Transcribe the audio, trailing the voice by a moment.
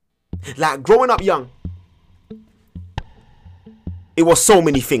Like growing up young, it was so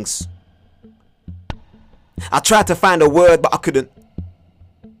many things. I tried to find a word, but I couldn't.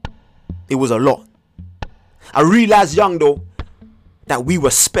 It was a lot. I realized young though that we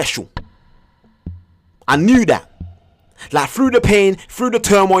were special. I knew that. Like through the pain, through the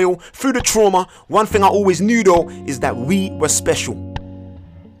turmoil, through the trauma, one thing I always knew though is that we were special.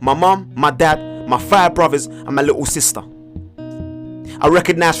 My mum, my dad, my 5 brothers and my little sister. I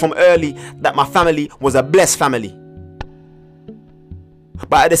recognized from early that my family was a blessed family.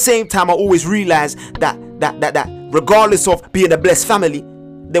 But at the same time, I always realized that regardless of being a blessed family,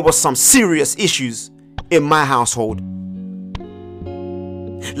 there was some serious issues in my household.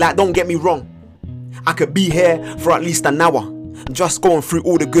 Like, don't get me wrong, I could be here for at least an hour, just going through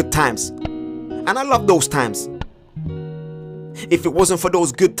all the good times. And I love those times. If it wasn't for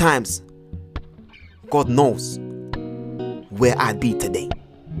those good times, God knows where I'd be today.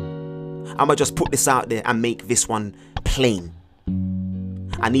 I'ma just put this out there and make this one plain.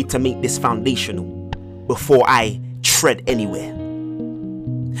 I need to make this foundational before I tread anywhere.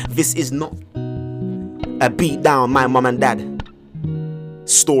 This is not a beat down my mum and dad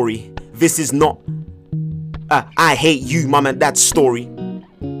story. This is not a I hate you mum and dad story.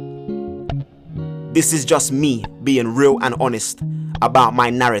 This is just me being real and honest about my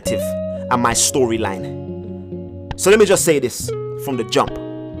narrative and my storyline. So let me just say this from the jump.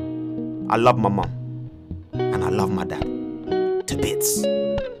 I love my mum and I love my dad to bits.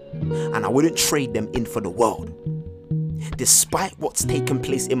 And I wouldn't trade them in for the world. Despite what's taken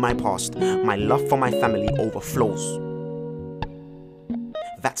place in my past, my love for my family overflows.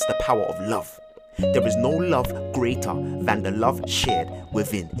 That's the power of love. There is no love greater than the love shared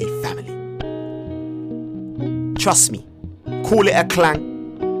within a family. Trust me, call it a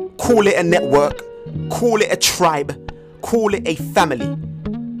clan, call it a network, call it a tribe, call it a family.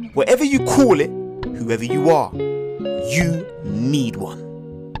 Whatever you call it, whoever you are, you need one.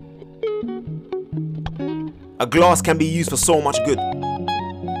 A glass can be used for so much good.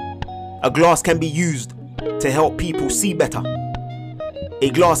 A glass can be used to help people see better. A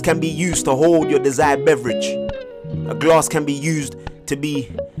glass can be used to hold your desired beverage. A glass can be used to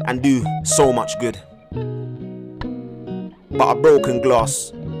be and do so much good. But a broken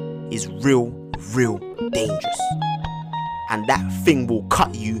glass is real dangerous. And that thing will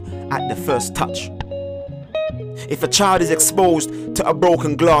cut you at the first touch. If a child is exposed to a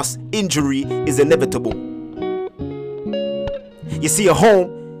broken glass, injury is inevitable. You see, a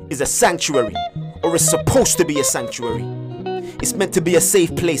home is a sanctuary, or is supposed to be a sanctuary. It's meant to be a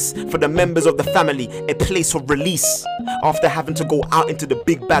safe place for the members of the family, a place of release after having to go out into the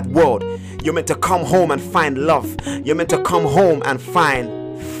big bad world. You're meant to come home and find love. You're meant to come home and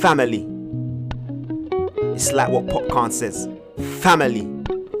find family. It's like what Popcorn says, family.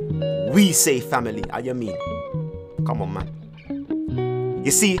 We say family. How you mean? Come on, man. You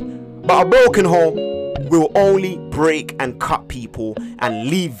see, but a broken home will only break and cut people and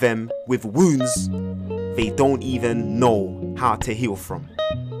leave them with wounds they don't even know how to heal from.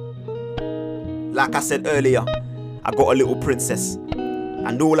 Like I said earlier, I got a little princess,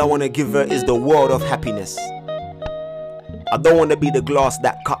 and all I want to give her is the world of happiness. I don't want to be the glass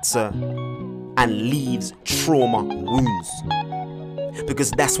that cuts her and leaves trauma wounds,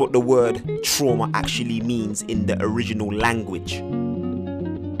 because that's what the word trauma actually means in the original language.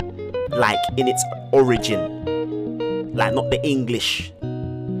 Like in its origin, like not the English.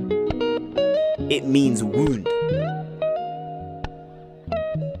 It means wound.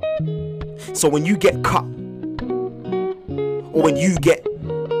 So when you get cut, or when you get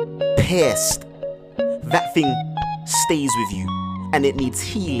pierced, that thing stays with you and it needs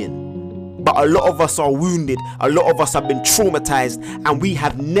healing. But a lot of us are wounded, a lot of us have been traumatized, and we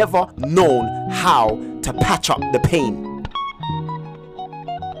have never known how to patch up the pain.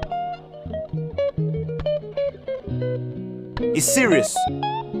 It's serious.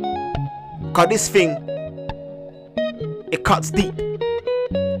 Cause this thing, it cuts deep.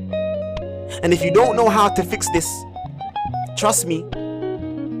 And if you don't know how to fix this, trust me,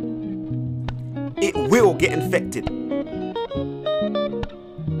 it will get infected.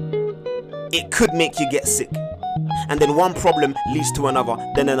 It could make you get sick. And then one problem leads to another,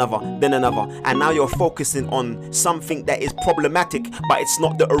 then another, then another. And now you're focusing on something that is problematic, but it's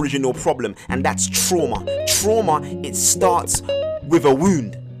not the original problem. And that's trauma. Trauma, it starts with a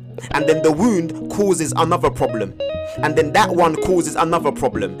wound. And then the wound causes another problem. And then that one causes another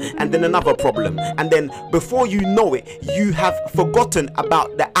problem. And then another problem. And then before you know it, you have forgotten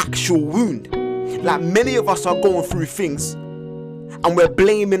about the actual wound. Like many of us are going through things, And we're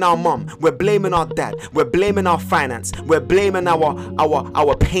blaming our mum, we're blaming our dad, we're blaming our finance, we're blaming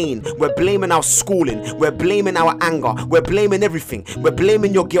our pain, we're blaming our schooling, we're blaming our anger, we're blaming everything, we're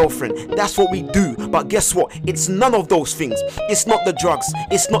blaming your girlfriend. That's what we do. But guess what? It's none of those things. It's not the drugs,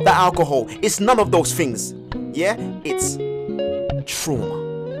 it's not the alcohol, it's none of those things. Yeah, it's trauma.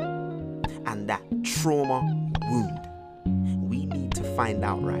 And that trauma wound, we need to find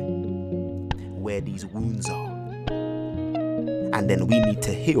out, right, where these wounds are. And then we need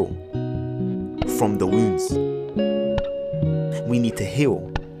to heal from the wounds. We need to heal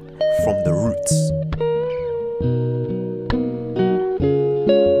from the roots.